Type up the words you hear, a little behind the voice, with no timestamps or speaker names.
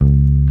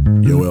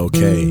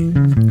Okay,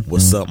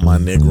 what's up, my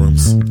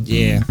Nigrumz?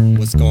 Yeah,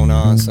 what's going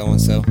on,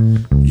 so-and-so?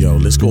 Yo,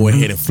 let's go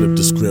ahead and flip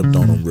the script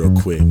on them real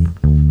quick.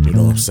 You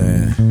know what I'm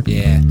saying?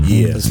 Yeah,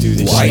 let's do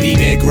this. Whitey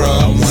Nigrumz.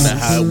 I wonder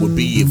how it would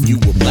be if you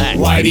were black.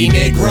 Whitey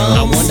Nigrumz.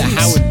 I wonder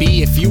how it'd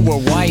be if you were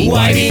white.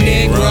 Whitey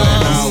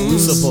Nigrumz. How we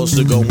supposed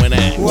to go and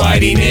act?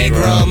 Whitey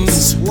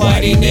Nigrumz.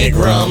 Whitey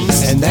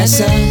Nigrumz. And that's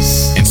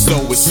us. And so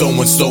is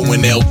so-and-so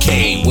in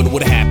LK. What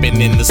would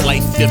happen in this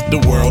life if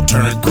the world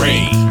turned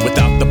gray?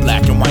 Without the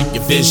black and white,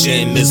 your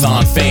vision is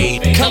on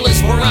fade.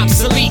 Colors were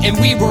obsolete and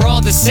we were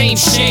all the same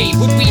shade.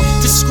 Would we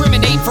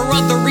discriminate for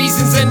other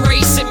reasons than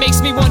race? It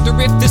makes me wonder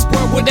if this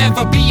world would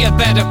ever be a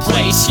better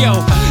place. Yo,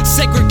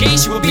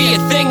 segregation would be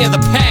a thing of the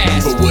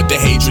past. But would the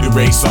hatred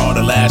erase all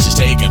the lashes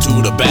taken to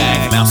the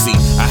back? Now see,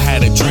 I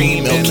had a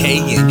dream,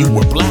 LK, and you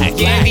were black.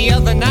 Yeah, the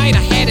other night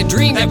I had a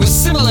dream that was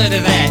similar to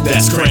that.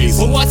 That's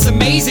crazy. But what's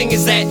amazing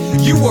is that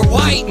you were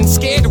white and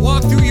scared to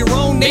walk through your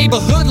own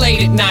neighborhood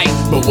late at night.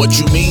 But what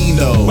you mean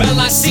though? Well,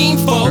 I seen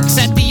folks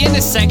at the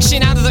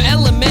intersection out of the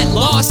element,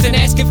 lost and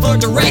asking for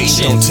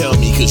directions. Don't tell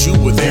me, cause you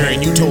were there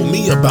and you told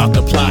me about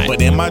the plot.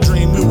 But in my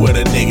dream we were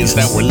the niggas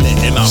that were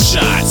letting off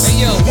shots.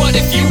 Hey, yo, what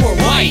if you were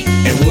white?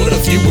 And what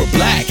if you were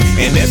black?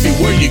 And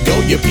everywhere you go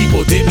your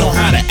people didn't know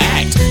how to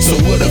act. So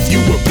what if you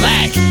were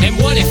black? And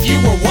what if you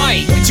were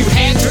white? Would you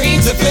have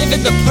dreams of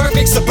living the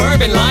perfect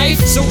suburban life?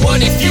 So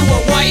what if you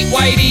were white,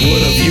 Whitey?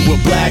 What if you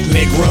were black,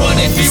 Nigrumz? What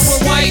if you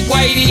were white,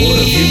 Whitey? What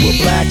if you were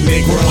black,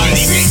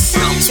 Nigrumz?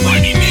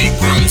 Whitey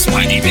Nigrumz,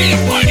 Whitey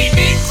Nigrumz, Whitey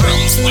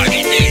Nigrumz,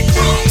 Whitey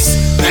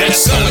Nigrumz.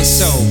 That's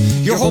so-and-so.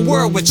 Your whole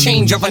world would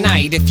change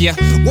overnight if you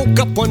woke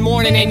up one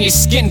morning and your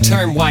skin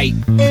turned white.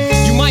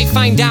 You might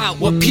find out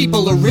what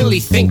people are really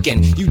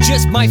thinking. You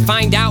just might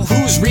find out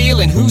who's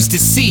real and who's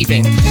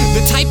deceiving.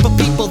 The type of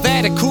people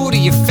that are cool to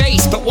your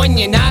face, but when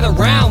you're not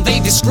around, they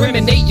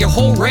discriminate your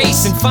whole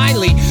race. And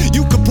finally,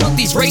 you could put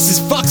these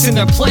racist fucks in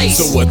their place.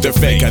 So what, they're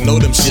fake? I know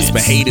them shits,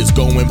 but hate is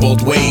going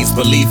both ways.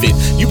 Believe it,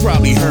 you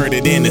probably heard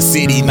it in the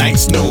city,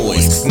 nice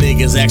noise.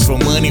 Niggas ask for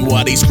money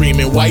while they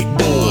screaming white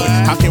boy.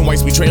 How can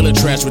whites be trailer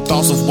trash with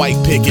thoughts of white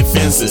picket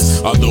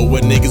fences? Although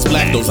when niggas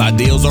black, those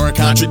ideals are a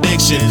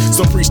contradiction.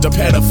 So preach to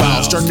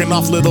pedophiles, jerking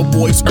off little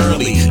boys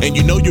early. And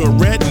you know you're a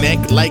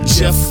redneck like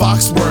Jeff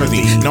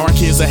Foxworthy. Now our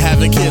kids are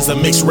having kids, a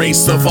mixed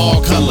race of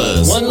all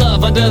colors. One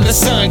love under the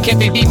sun, can't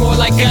they be more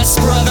like us,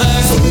 brother?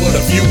 So what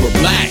if you were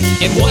black?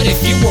 And what if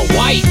you were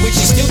white? Would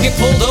you still get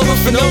pulled over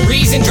for no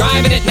reason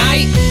driving at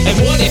night? And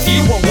what if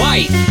you were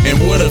white? And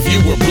what if you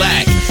were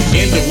black?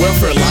 In the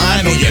welfare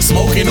line or you're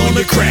smoking on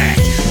the crack?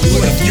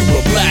 What if you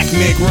were black,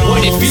 Nigrumz?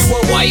 What if you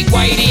were white,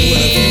 Whitey?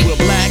 What if you were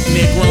black,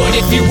 Nigrumz? What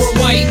if you were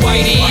white,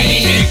 Whitey?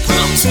 Whitey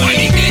Nigrumz,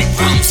 Whitey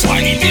Nigrumz,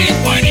 Whitey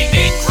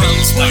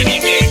Nigrumz, Whitey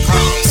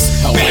Nigrumz.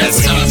 However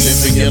you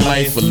living your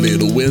life, a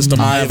little wisdom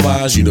I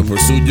advise you to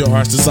pursue your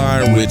heart's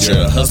desire with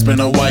your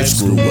husband or wife.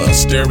 Screw a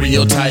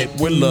stereotype,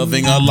 we're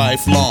loving a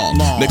lifelong.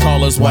 They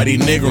call us Whitey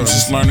Nigrumz,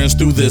 just learn us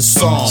through this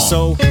song.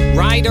 So,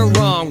 right or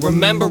wrong,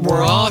 remember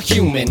we're all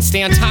human.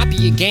 Stay on top of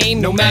your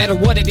game, no matter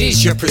what it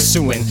is you're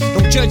pursuing.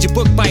 Don't judge a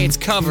book by its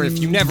cover if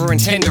you never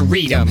intend to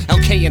read them.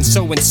 LK and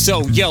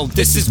so, yo,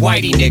 this is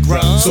Whitey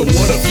Nigrumz. So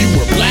what if you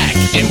were black?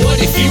 And what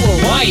if you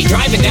were white?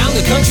 Driving down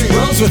the country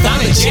roads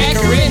without a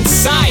jacker in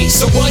sight.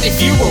 So what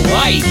if you were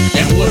white?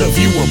 And what if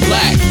you were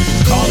black?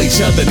 Call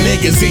each other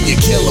niggas and you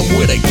kill them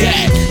with a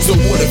gat. So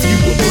what if you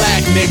were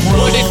black, Nigrumz?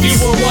 What if you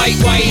were white,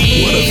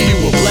 Whitey? What if you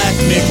were black,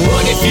 Nigrumz?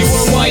 What if you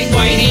were white,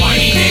 Whitey?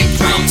 Whitey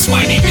Nigrumz,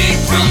 Whitey